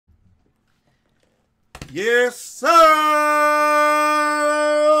Yes, sir!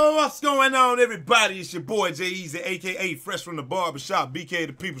 What's going on, everybody? It's your boy, Eazy, a.k.a. Fresh from the Barbershop, BK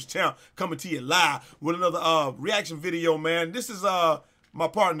the People's Town, coming to you live with another reaction video, man. This is my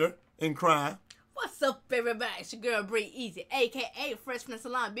partner in crime. What's up, everybody? It's your girl, Eazy, a.k.a. Fresh from the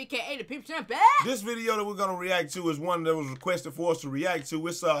Salon, BK the People's Town. This video that we're going to react to is one that was requested for us to react to.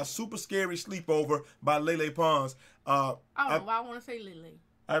 It's Super Scary Sleepover by Lele Pons. I don't know why I want to say Lele.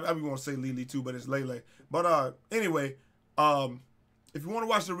 I want to say Lele too, but it's Lele. But anyway, if you want to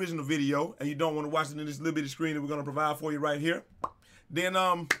watch the original video and you don't want to watch it in this little bitty screen that we're going to provide for you right here, then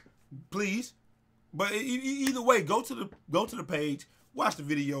please. But either way, go to the page, watch the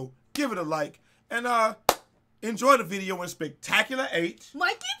video, give it a like, and enjoy the video in Spectacular H.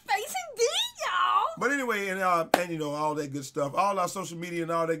 Mikey facing D, y'all. But anyway, and you know, all that good stuff. All our social media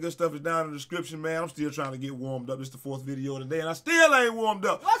and all that good stuff is down in the description, man. I'm still trying to get warmed up. It's the 4th video of the day, and I still ain't warmed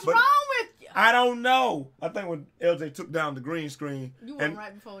up. What's wrong with you? I don't know. I think when LJ took down the green screen. You went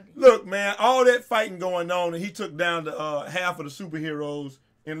right before this. Look, man, all that fighting going on, and he took down the half of the superheroes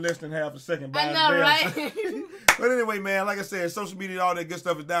in less than half a second. By I know, right? But anyway, man, like I said, social media and all that good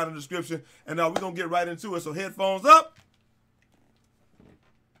stuff is down in the description, and we're going to get right into it. So headphones up.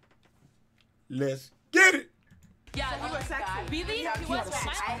 Let's get it. Yeah, you were sexy. Really? He was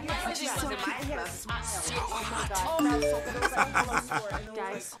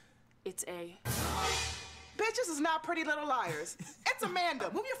Guys, it's A. Bitches is not Pretty Little Liars. It's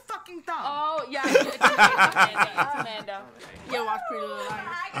Amanda. Move your fucking thumb. Oh, yeah, it's Amanda. It's Amanda. You watch Pretty Little Liars?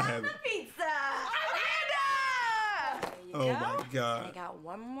 I haven't. Pizza! Amanda! Oh my God. I got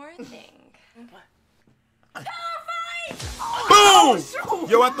one more thing. Boom!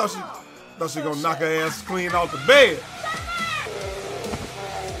 Yo, I thought she gonna knock her ass clean off the bed.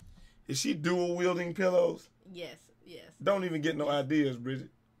 Is she dual wielding pillows? Yes, yes. Don't even get no ideas, Bridget.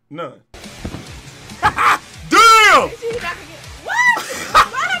 None. Damn!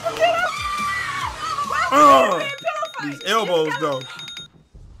 What? These elbows, though.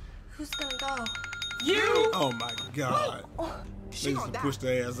 Who's gonna go? You! Oh my God. She just push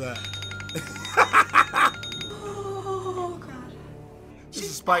their ass out. Oh, God. This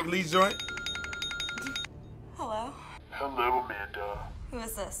is Spike Lee's joint. Hello? Hello, Amanda. Who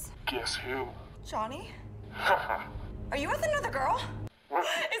is this? Guess who? Johnny? Are you with another girl? Is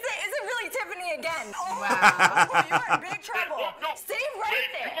it really Tiffany again? Oh, Wow. You're in big trouble. Stay right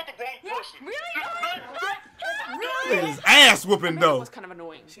there. You got the wrong person. Really? Look at his ass whooping, It though. was kind of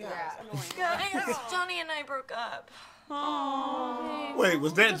annoying. Guys, Johnny and I broke up. Oh. Wait,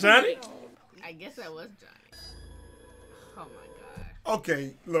 was that Johnny? I guess that was Johnny. Oh my God.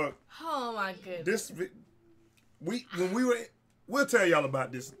 Okay, look. Oh my goodness. We'll tell y'all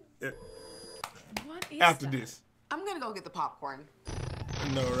about this What is after that? this. I'm gonna go get the popcorn. I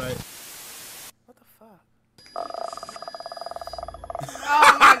know, right? What the fuck?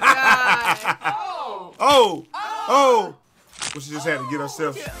 Oh my God. Oh! Well, she just had to get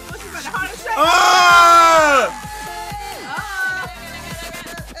herself. What's about the heart attack?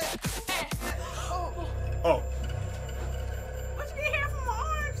 Oh! What you get here from my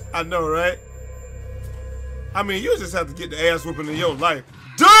arms? I know, right? I mean, you just have to get the ass whooping in your life.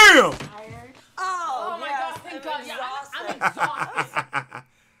 Damn! Oh, my God, thank God. Yeah, I'm exhausted.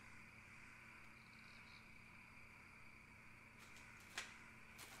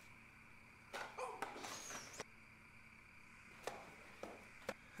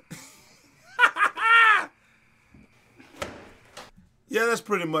 Yeah, that's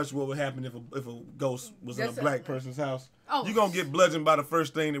pretty much what would happen if a ghost was in a black person's house. Oh. You're gonna get bludgeoned by the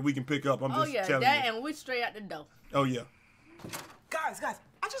first thing that we can pick up. I'm Oh just yeah, telling that you. and we straight out the door. Oh yeah. Guys, I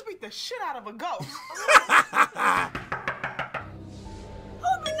just beat the shit out of a ghost.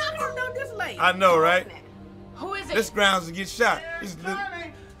 Who's been knocking on the door this late? I know, right? Who is it? This grounds to get shot. It's Johnny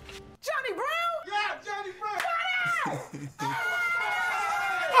Brown? Yeah, Johnny Brown.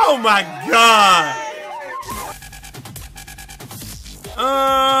 Oh my God!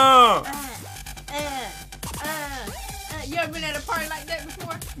 You ever been at a party like that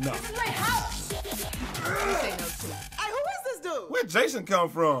before? No. This is my house. You say no too. Hey, who is this dude? Where'd Jason come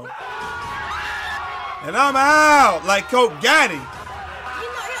from? And I'm out like Coke Gotti. You know,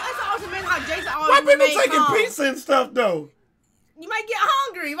 it's always amazing how Jason always Why people remains taking calm. pizza and stuff though? You might get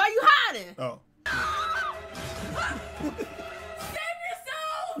hungry. Why you hiding? Oh. Save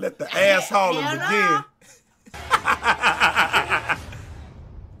yourself. Let the ass hauling Hell begin.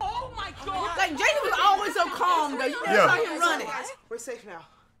 Oh my God. Like Jason was always so calm though. You never Yeah. saw him running. We're safe now.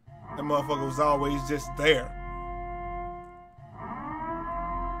 That motherfucker was always just there.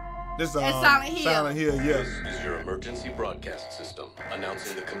 This Silent Hill. Silent Hill, yeah. This is your emergency broadcast system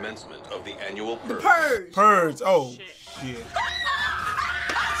announcing the commencement of the annual The purge. Purge. Purge. Oh shit.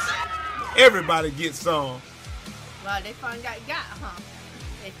 Everybody gets some. Well, they finally got, huh?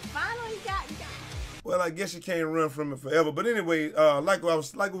 They finally got. Well, I guess you can't run from it forever. But anyway, like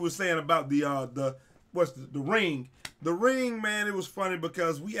we were saying about the ring. The ring, man, it was funny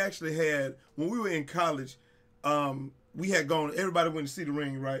because we actually had, when we were in college, we had gone, everybody went to see the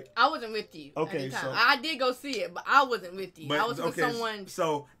ring, right? I wasn't with you. Okay, at the time. so I did go see it, but I wasn't with you. I was with someone.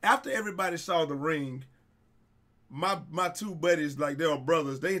 So after everybody saw the ring, my two buddies, like they were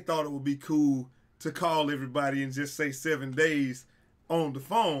brothers, they thought it would be cool to call everybody and just say 7 days on the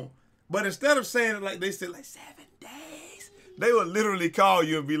phone. But instead of saying it like they said, like 7 days, they would literally call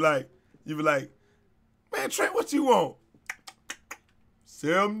you and be like, you'd be like, man, Trent, what you want?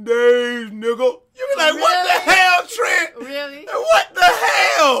 7 days, nigga. You be like, what the hell, Trent? Really? What the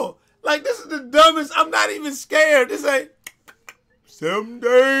hell? Like, this is the dumbest. I'm not even scared. This ain't 7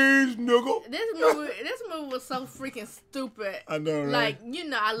 days, nigga. This movie was so freaking stupid. I know, right? Like, you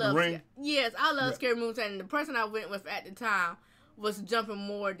know, I love. Ring? Yes, I love scary movies, and the person I went with at the time was jumping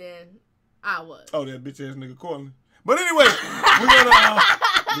more than I was. Oh, that bitch ass nigga Corlin. But anyway, we're gonna.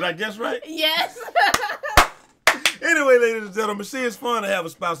 Did I guess right? Yes. Anyway, ladies and gentlemen, see, it's fun to have a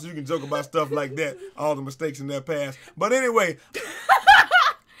spouse so you can joke about stuff like that, all the mistakes in their past. But anyway,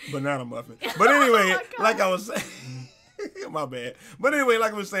 banana muffin. But anyway, like I was saying, my bad. But anyway,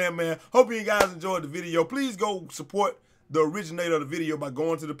 like I was saying, man, hope you guys enjoyed the video. Please go support the originator of the video by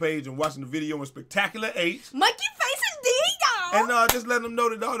going to the page and watching the video in Spectacular 8. Monkey face indeed, y'all. And just letting them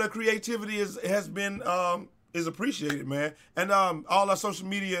know that all their creativity has been is appreciated, man. And all our social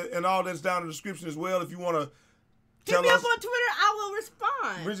media and all that's down in the description as well. If you want to hit me up on Twitter, I will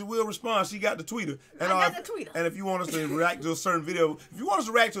respond. Bridget will respond. She got the tweeter. And, I got the tweeter. And if you want us to react to a certain video,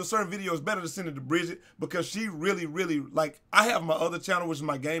 it's better to send it to Bridget because she really, really, like, I have my other channel, which is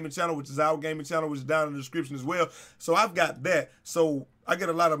my gaming channel, which is our gaming channel, which is down in the description as well. So I've got that. So I get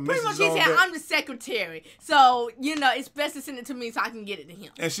a lot of messages on Pretty much he said, that. I'm the secretary. So, you know, it's best to send it to me so I can get it to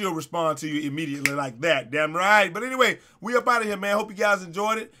him. And she'll respond to you immediately like that. Damn right. But anyway, we up out of here, man. Hope you guys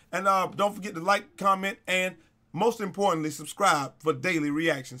enjoyed it. And don't forget to like, comment, and most importantly, subscribe for daily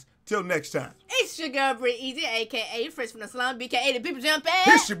reactions. Till next time. It's your girl, Eazy, a.k.a. Fresh from the Slum, BK the People Jump Ass.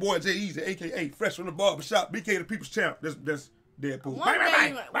 It's your boy, Jay Eazy, a.k.a. Fresh from the Barbershop, BK the People's Champ. That's Deadpool. One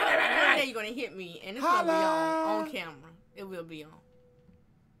day you're going to hit me, and it's going to be on camera. It will be on.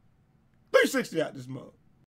 360 out this mug.